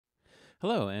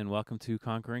Hello, and welcome to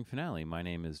Conquering Finale. My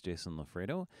name is Jason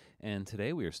Lafredo, and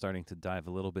today we are starting to dive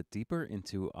a little bit deeper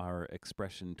into our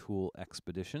expression tool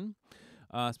expedition.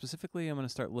 Specifically, I'm going to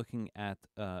start looking at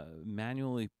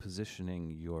manually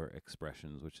positioning your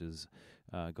expressions, which is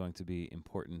going to be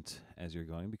important as you're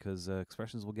going because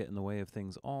expressions will get in the way of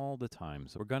things all the time.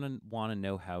 So we're going to want to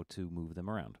know how to move them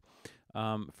around.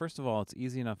 First of all, it's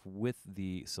easy enough with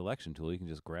the selection tool. You can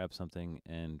just grab something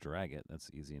and drag it. That's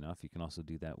easy enough. You can also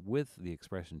do that with the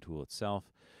expression tool itself.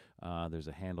 There's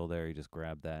a handle there. You just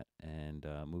grab that and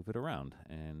move it around.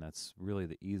 And that's really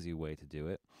the easy way to do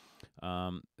it.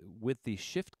 With the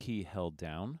shift key held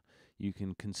down, you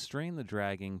can constrain the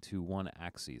dragging to one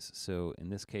axis. So in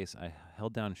this case, I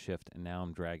held down shift and now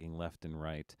I'm dragging left and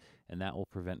right, and that will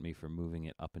prevent me from moving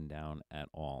it up and down at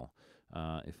all.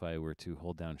 If I were to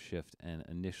hold down shift and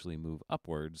initially move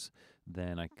upwards,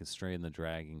 then I constrain the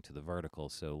dragging to the vertical,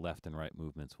 so left and right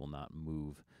movements will not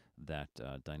move that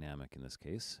dynamic in this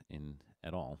case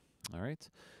at all. All right,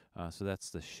 so that's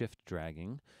the shift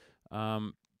dragging.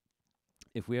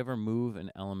 If we ever move an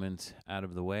element out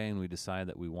of the way and we decide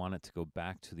that we want it to go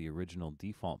back to the original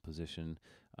default position,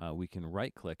 we can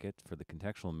right-click it for the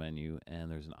contextual menu,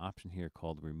 and there's an option here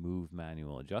called Remove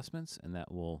Manual Adjustments, and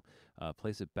that will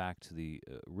place it back to the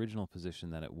original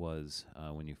position that it was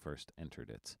when you first entered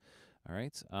it. All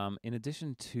right. In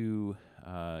addition to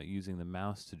using the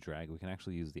mouse to drag, we can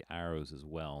actually use the arrows as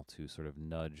well to sort of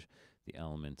nudge the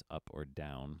element up or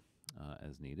down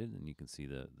as needed, and you can see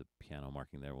the piano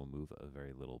marking there will move a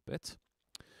very little bit.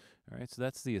 All right, so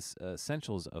that's the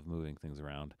essentials of moving things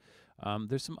around.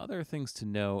 There's some other things to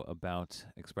know about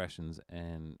expressions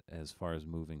and as far as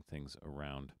moving things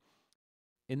around.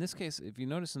 In this case, if you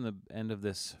notice in the end of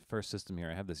this first system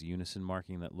here, I have this unison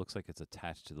marking that looks like it's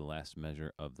attached to the last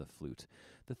measure of the flute.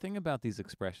 The thing about these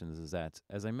expressions is that,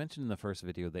 as I mentioned in the first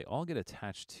video, they all get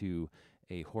attached to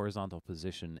a horizontal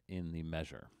position in the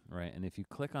measure, right? And if you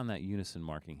click on that unison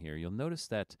marking here, you'll notice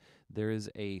that there is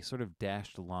a sort of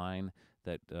dashed line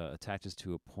that attaches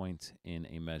to a point in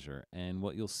a measure. And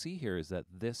what you'll see here is that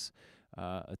this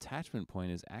attachment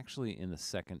point is actually in the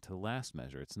second to last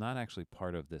measure. It's not actually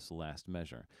part of this last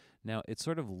measure. Now, it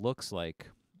sort of looks like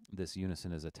this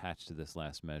unison is attached to this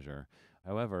last measure.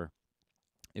 However,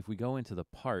 if we go into the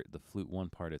flute one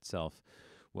part itself,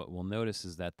 what we'll notice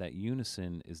is that that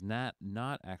unison is not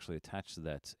actually attached to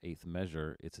that eighth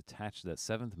measure. It's attached to that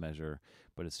seventh measure,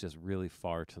 but it's just really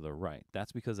far to the right.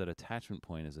 That's because that attachment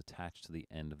point is attached to the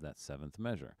end of that seventh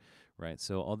measure, right?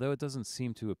 So although it doesn't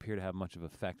seem to appear to have much of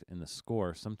effect in the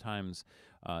score, sometimes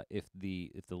if the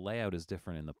layout is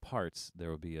different in the parts, there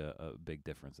will be a big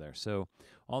difference there. So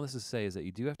all this to say is that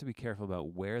you do have to be careful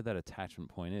about where that attachment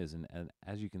point is. And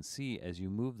as you can see, as you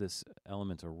move this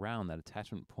element around, that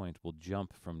attachment point will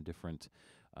jump from different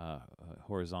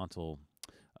horizontal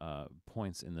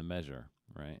points in the measure,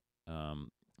 right?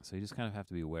 So you just kind of have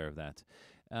to be aware of that.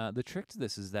 The trick to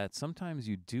this is that sometimes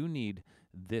you do need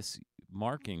this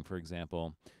marking, for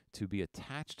example, to be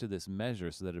attached to this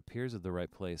measure so that it appears at the right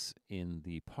place in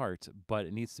the part, but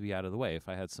it needs to be out of the way. If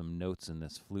I had some notes in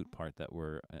this flute part that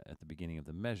were at the beginning of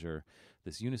the measure,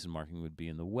 this unison marking would be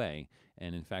in the way.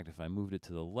 And in fact, if I moved it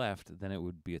to the left, then it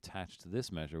would be attached to this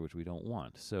measure, which we don't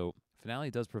want. So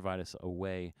Finale does provide us a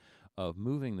way of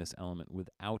moving this element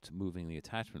without moving the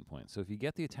attachment point. So if you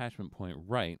get the attachment point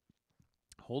right,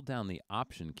 hold down the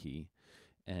Option key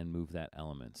and move that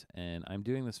element. And I'm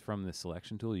doing this from the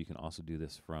selection tool. You can also do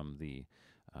this from the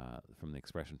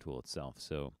expression tool itself.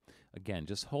 So again,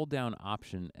 just hold down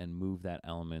Option and move that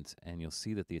element, and you'll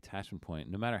see that the attachment point,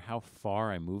 no matter how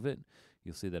far I move it,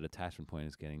 you'll see that attachment point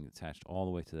is getting attached all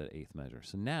the way to that eighth measure.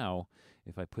 So now,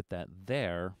 if I put that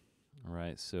there, all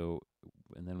right, so,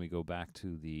 and then we go back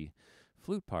to the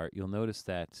flute part, you'll notice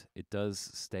that it does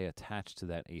stay attached to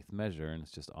that eighth measure, and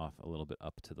it's just off a little bit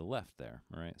up to the left there,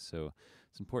 all right? So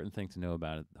it's an important thing to know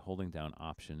about it, holding down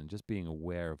Option and just being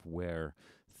aware of where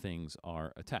things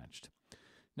are attached.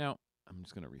 Now, I'm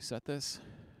just going to reset this.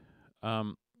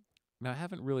 Now, I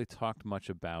haven't really talked much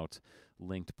about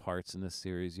linked parts in this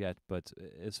series yet, but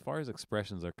as far as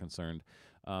expressions are concerned,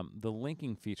 the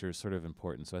linking feature is sort of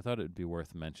important, so I thought it would be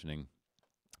worth mentioning.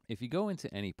 If you go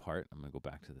into any part, I'm going to go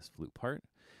back to this flute part,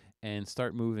 and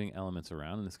start moving elements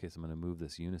around. In this case, I'm going to move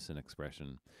this unison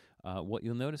expression. What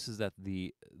you'll notice is that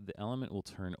the element will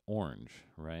turn orange,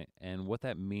 right? And what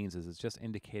that means is it's just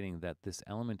indicating that this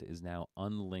element is now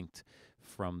unlinked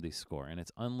from the score, and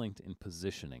it's unlinked in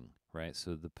positioning, right?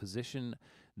 So the position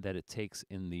that it takes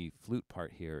in the flute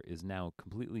part here is now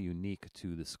completely unique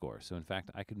to the score. So in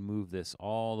fact, I could move this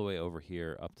all the way over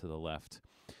here up to the left,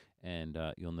 And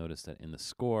you'll notice that in the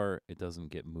score, it doesn't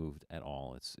get moved at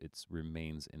all. It's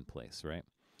remains in place, right?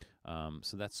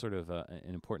 So that's sort of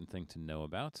an important thing to know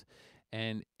about.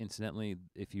 And incidentally,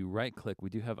 if you right click, we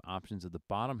do have options at the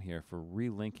bottom here for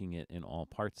relinking it in all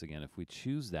parts again. If we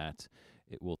choose that,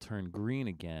 it will turn green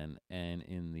again, and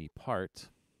in the part,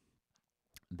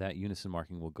 that unison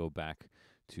marking will go back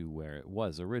to where it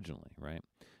was originally, right?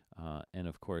 And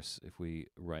of course, if we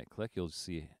right click, you'll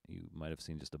see, you might have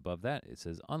seen just above that, it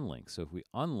says unlink. So if we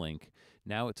unlink,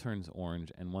 now it turns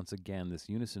orange. And once again, this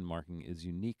unison marking is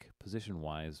unique position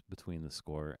wise between the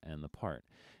score and the part.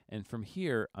 And from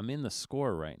here, I'm in the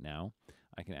score right now.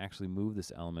 I can actually move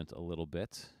this element a little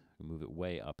bit, move it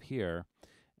way up here.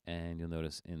 And you'll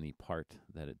notice in the part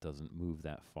that it doesn't move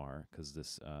that far because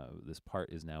this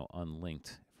part is now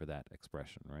unlinked for that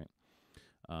expression, right?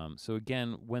 So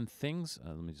again, when things,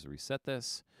 let me just reset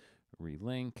this,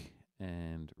 relink,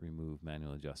 and remove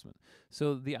manual adjustment.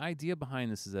 So the idea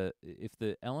behind this is that if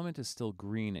the element is still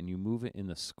green and you move it in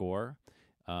the score,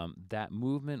 that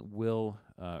movement will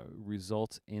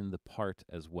result in the part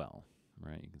as well,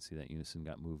 right? You can see that unison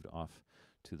got moved off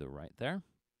to the right there.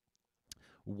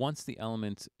 Once the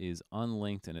element is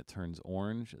unlinked and it turns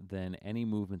orange, then any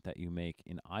movement that you make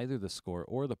in either the score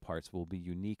or the parts will be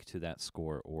unique to that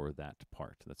score or that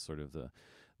part. That's sort of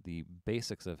the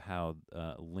basics of how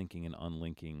linking and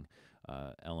unlinking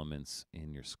elements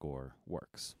in your score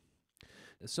works.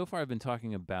 So far, I've been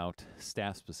talking about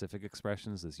staff-specific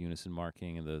expressions. This unison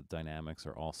marking and the dynamics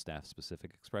are all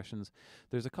staff-specific expressions.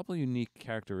 There's a couple unique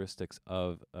characteristics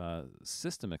of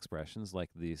system expressions, like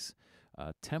these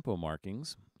tempo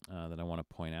markings that I want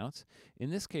to point out. In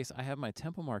this case, I have my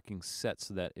tempo marking set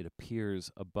so that it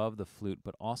appears above the flute,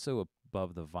 but also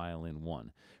above the violin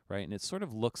 1, right? And it sort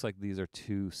of looks like these are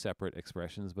two separate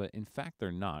expressions, but in fact,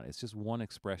 they're not. It's just one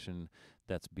expression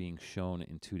that's being shown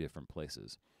in two different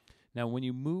places. Now, when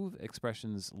you move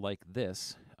expressions like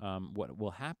this, what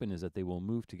will happen is that they will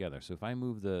move together. So if I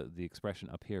move the expression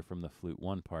up here from the flute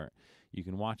 1 part, you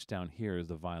can watch down here as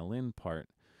the violin part,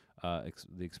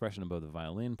 the expression above the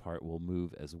violin part will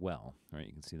move as well, right?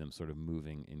 You can see them sort of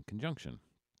moving in conjunction.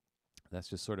 That's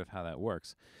just sort of how that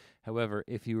works. However,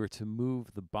 if you were to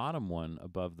move the bottom one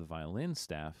above the violin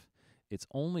staff, it's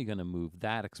only going to move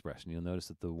that expression. You'll notice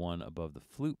that the one above the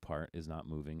flute part is not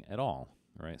moving at all.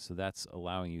 Right, so that's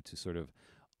allowing you to sort of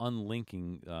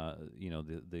unlinking,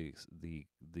 the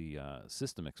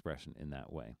system expression in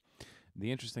that way.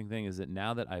 The interesting thing is that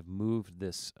now that I've moved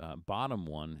this bottom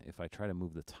one, if I try to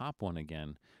move the top one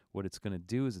again, what it's going to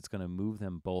do is it's going to move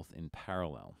them both in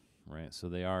parallel. Right, so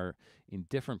they are in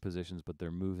different positions, but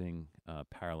they're moving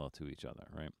parallel to each other.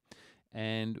 Right.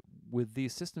 And with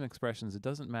these system expressions, it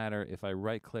doesn't matter if I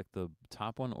right-click the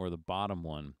top one or the bottom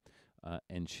one.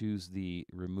 And choose the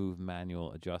Remove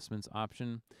Manual Adjustments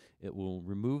option, it will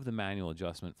remove the manual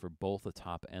adjustment for both the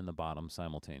top and the bottom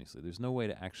simultaneously. There's no way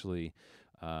to actually,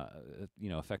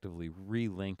 effectively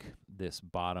relink this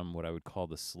bottom, what I would call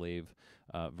the slave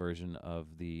version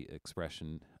of the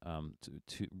expression,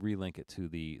 to relink it to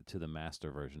the master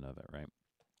version of it, right?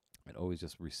 It always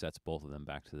just resets both of them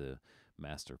back to the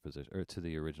master position, or to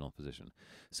the original position.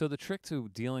 So the trick to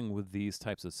dealing with these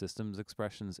types of systems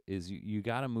expressions is you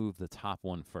got to move the top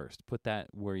one first. Put that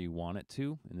where you want it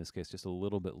to, in this case just a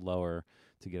little bit lower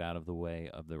to get out of the way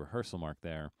of the rehearsal mark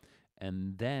there,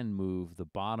 and then move the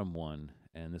bottom one,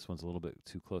 and this one's a little bit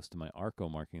too close to my arco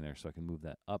marking there, so I can move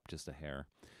that up just a hair.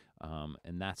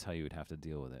 And that's how you would have to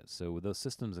deal with it. So with those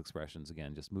systems expressions,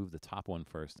 again, just move the top one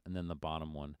first and then the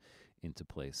bottom one into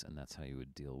place, and that's how you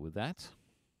would deal with that.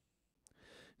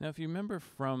 Now, if you remember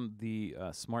from the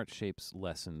Smart Shapes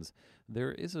lessons,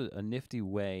 there is a nifty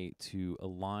way to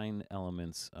align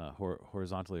elements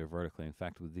horizontally or vertically. In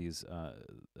fact, with these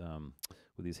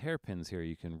hairpins here,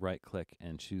 you can right-click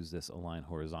and choose this Align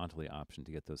Horizontally option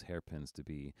to get those hairpins to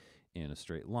be in a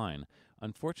straight line.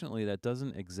 Unfortunately, that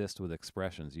doesn't exist with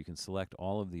expressions. You can select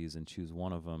all of these and choose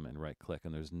one of them and right-click,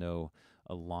 and there's no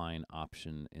Align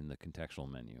option in the contextual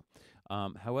menu.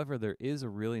 However, there is a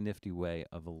really nifty way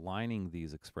of aligning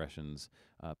these expressions.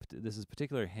 This is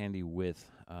particularly handy with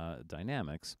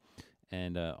dynamics,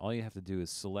 and all you have to do is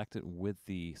select it with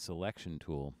the selection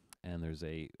tool, and there's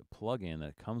a plugin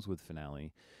that comes with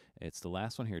Finale. It's the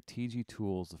last one here, TG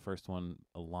Tools, the first one,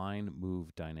 Align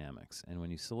Move Dynamics. And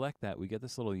when you select that, we get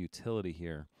this little utility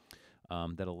here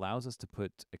that allows us to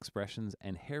put expressions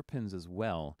and hairpins as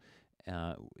well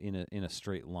in a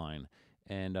straight line.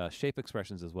 And shape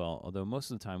expressions as well, although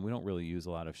most of the time we don't really use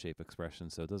a lot of shape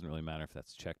expressions, so it doesn't really matter if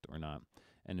that's checked or not.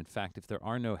 And in fact, if there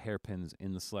are no hairpins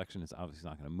in the selection, it's obviously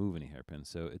not going to move any hairpins,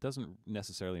 so it doesn't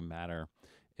necessarily matter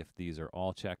if these are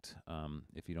all checked,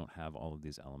 if you don't have all of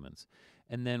these elements.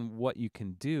 And then what you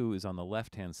can do is on the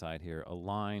left-hand side here,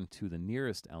 align to the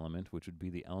nearest element, which would be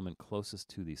the element closest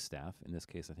to the staff. In this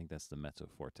case, I think that's the mezzo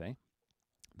forte.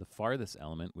 The farthest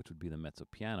element, which would be the mezzo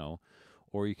piano,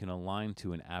 or you can align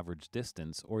to an average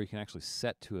distance, or you can actually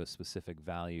set to a specific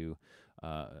value.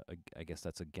 I guess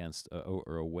that's against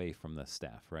or away from the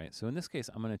staff, right? So in this case,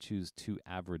 I'm going to choose to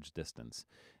average distance.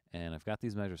 And I've got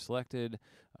these measures selected,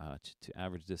 to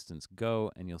average distance,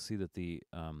 go, and you'll see that the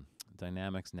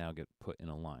dynamics now get put in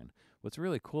a line. What's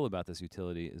really cool about this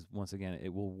utility is, once again,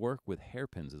 it will work with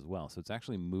hairpins as well. So it's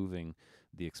actually moving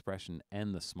the expression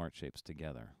and the smart shapes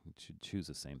together. You should choose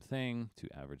the same thing, to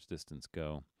average distance,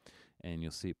 go, and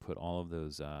you'll see put all of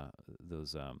those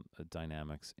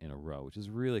dynamics in a row, which is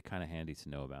really kind of handy to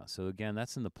know about. So again,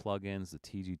 that's in the plugins, the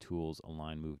TG Tools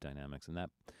Align Move Dynamics, and that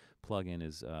plugin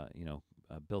is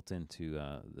built into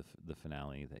the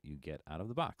Finale that you get out of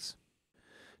the box.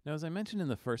 Now, as I mentioned in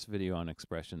the first video on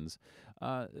expressions,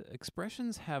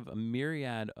 expressions have a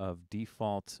myriad of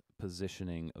default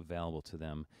positioning available to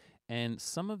them, and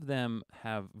some of them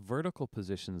have vertical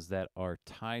positions that are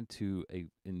tied to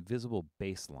an invisible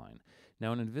baseline.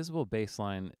 Now, an invisible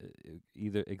baseline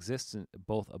either exists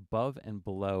both above and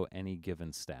below any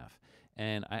given staff.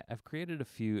 And I've created a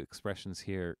few expressions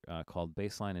here called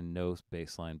baseline and no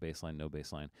baseline, baseline, no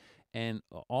baseline. And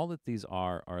all that these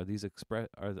are these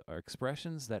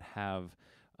expressions that have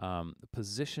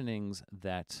positionings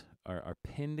that are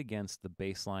pinned against the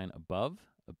baseline above,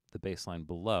 the baseline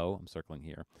below, I'm circling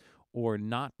here, or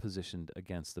not positioned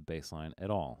against the baseline at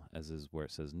all, as is where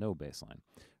it says no baseline,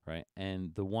 right?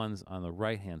 And the ones on the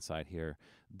right-hand side here,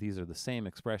 these are the same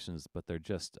expressions, but they're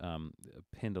just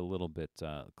pinned a little bit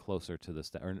closer to the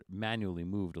staff, or manually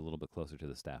moved a little bit closer to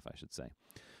the staff, I should say.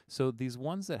 So these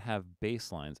ones that have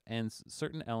baselines and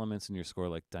certain elements in your score,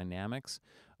 like dynamics,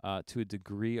 to a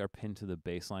degree are pinned to the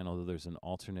baseline, although there's an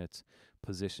alternate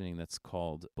positioning that's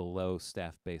called below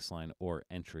staff baseline or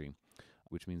entry,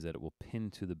 which means that it will pin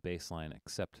to the baseline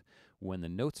except when the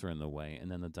notes are in the way,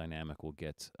 and then the dynamic will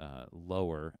get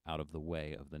lower out of the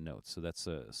way of the notes. So that's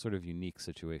a sort of unique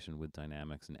situation with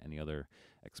dynamics and any other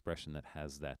expression that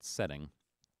has that setting.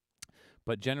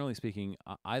 But generally speaking,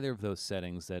 either of those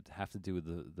settings that have to do with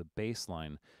the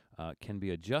baseline can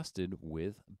be adjusted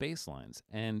with baselines.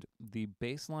 And the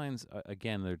baselines,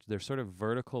 again, they're sort of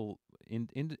vertical,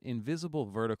 invisible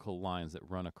vertical lines that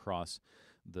run across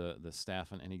the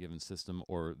staff on any given system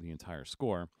or the entire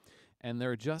score. And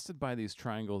they're adjusted by these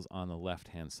triangles on the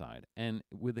left-hand side. And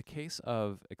with the case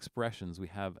of expressions, we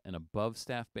have an above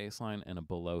staff baseline and a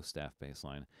below staff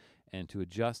baseline. And to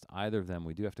adjust either of them,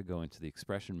 we do have to go into the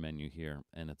expression menu here.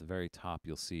 And at the very top,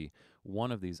 you'll see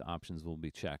one of these options will be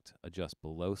checked: adjust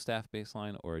below staff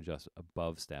baseline or adjust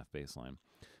above staff baseline.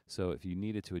 So if you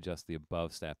needed to adjust the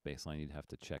above staff baseline, you'd have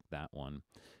to check that one.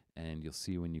 And you'll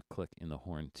see when you click in the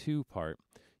horn 2 part,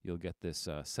 you'll get this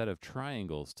set of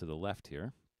triangles to the left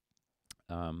here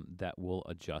that will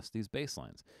adjust these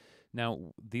baselines.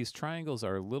 Now, these triangles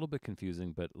are a little bit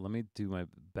confusing, but let me do my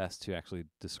best to actually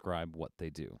describe what they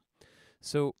do.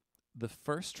 So the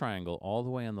first triangle all the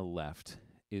way on the left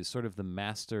is sort of the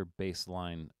master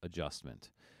baseline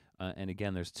adjustment. And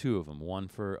again, there's two of them, one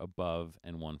for above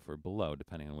and one for below,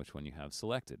 depending on which one you have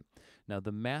selected. Now,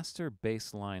 the master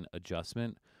baseline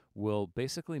adjustment will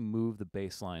basically move the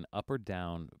baseline up or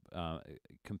down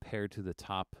compared to the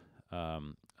top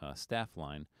staff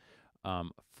line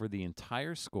for the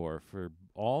entire score, for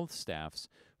all staffs,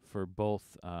 for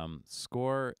both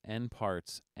score and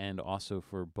parts, and also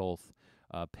for both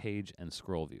page and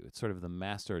scroll view. It's sort of the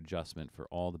master adjustment for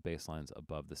all the baselines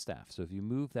above the staff. So if you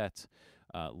move that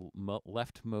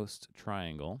leftmost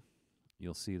triangle,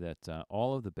 you'll see that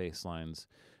all of the baselines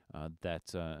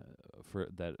that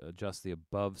adjust the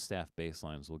above staff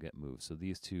baselines will get moved. So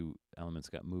these two elements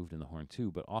got moved in the horn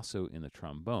 2, but also in the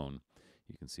trombone.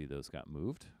 You can see those got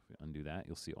moved. If we undo that,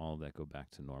 you'll see all of that go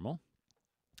back to normal.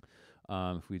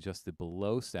 If we adjust the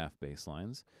below staff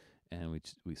baselines and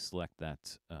we select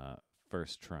that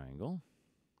first triangle,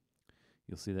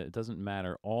 you'll see that it doesn't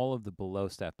matter all of the below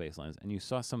staff baselines. And you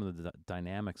saw some of the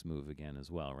dynamics move again as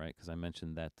well, right? Because I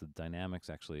mentioned that the dynamics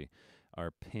actually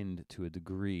are pinned to a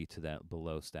degree to that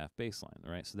below staff baseline,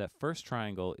 right? So that first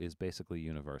triangle is basically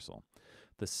universal.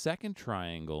 The second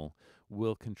triangle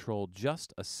will control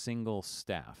just a single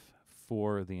staff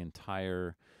for the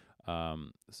entire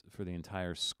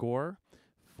score,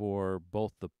 for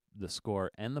both the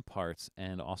score and the parts,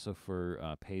 and also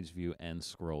for page view and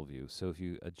scroll view. So if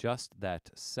you adjust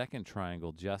that second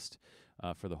triangle just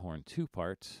for the horn 2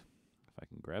 part, if I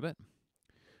can grab it,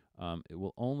 it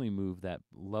will only move that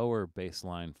lower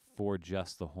baseline for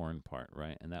just the horn part,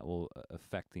 right? And that will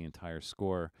affect the entire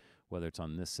score, whether it's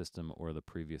on this system or the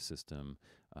previous system.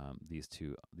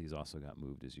 These also got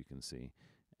moved, as you can see.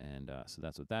 And so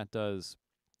that's what that does.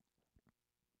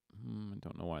 I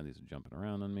don't know why these are jumping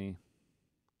around on me.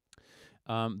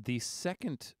 The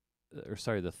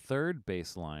third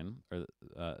baseline, or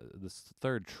this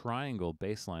third triangle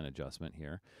baseline adjustment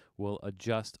here, will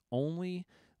adjust only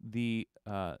the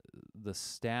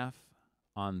staff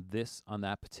on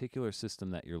that particular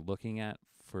system that you're looking at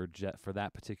for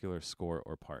that particular score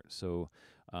or part. So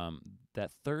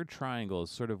that third triangle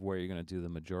is sort of where you're going to do the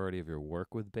majority of your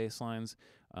work with baselines,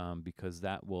 because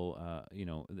that will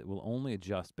it will only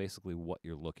adjust basically what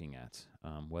you're looking at,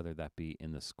 whether that be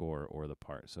in the score or the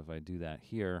part. So if I do that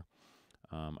here,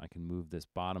 I can move this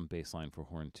bottom baseline for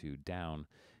horn 2 down,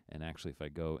 and actually if I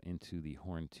go into the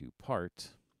horn 2 part,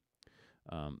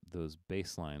 those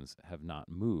baselines have not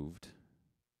moved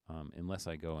unless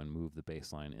I go and move the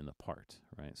baseline in the part,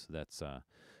 right? So that's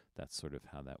sort of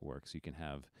how that works. You can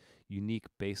have unique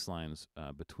baselines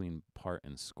between part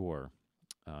and score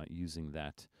using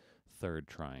that third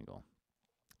triangle.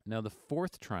 Now the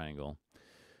fourth triangle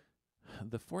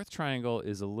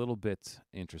is a little bit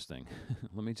interesting.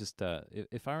 Let me just,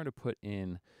 if I were to put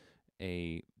in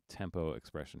a tempo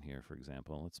expression here, for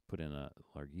example, let's put in a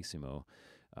larghissimo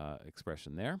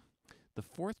expression there. The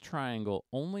fourth triangle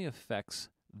only affects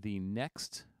the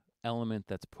next element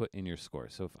that's put in your score.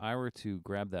 So if I were to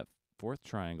grab that fourth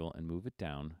triangle and move it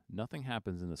down, nothing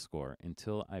happens in the score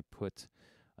until I put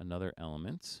another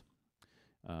element,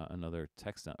 another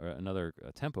text or another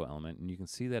tempo element, and you can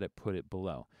see that it put it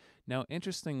below. Now,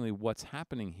 interestingly, what's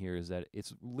happening here is that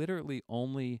it's literally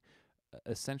only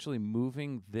essentially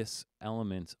moving this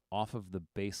element off of the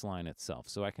baseline itself.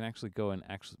 So I can actually go and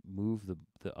actually move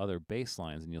the other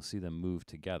baselines, and you'll see them move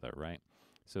together, right?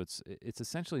 So it's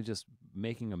essentially just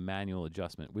making a manual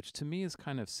adjustment, which to me is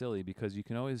kind of silly because you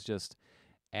can always just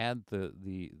add the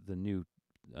new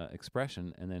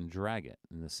expression and then drag it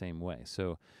in the same way.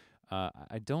 So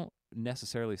I don't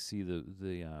necessarily see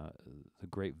the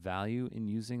great value in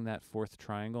using that fourth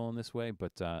triangle in this way,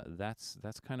 but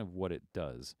that's kind of what it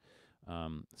does.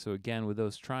 So again, with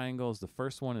those triangles, the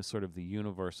first one is sort of the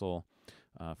universal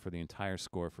for the entire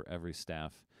score for every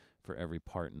staff, for every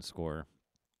part and score.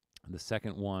 The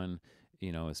second one,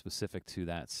 is specific to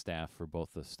that staff for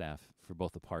both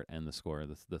the part and the score.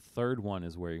 The third one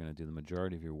is where you're going to do the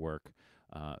majority of your work,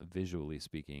 visually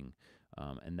speaking,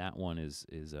 and that one is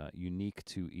unique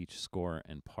to each score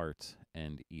and part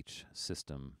and each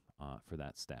system for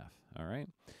that staff. All right.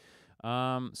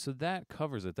 So that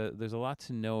covers it. There's a lot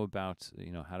to know about,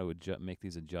 how to make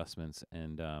these adjustments,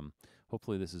 and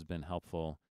hopefully this has been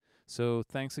helpful. So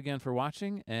thanks again for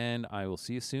watching, and I will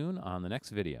see you soon on the next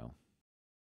video.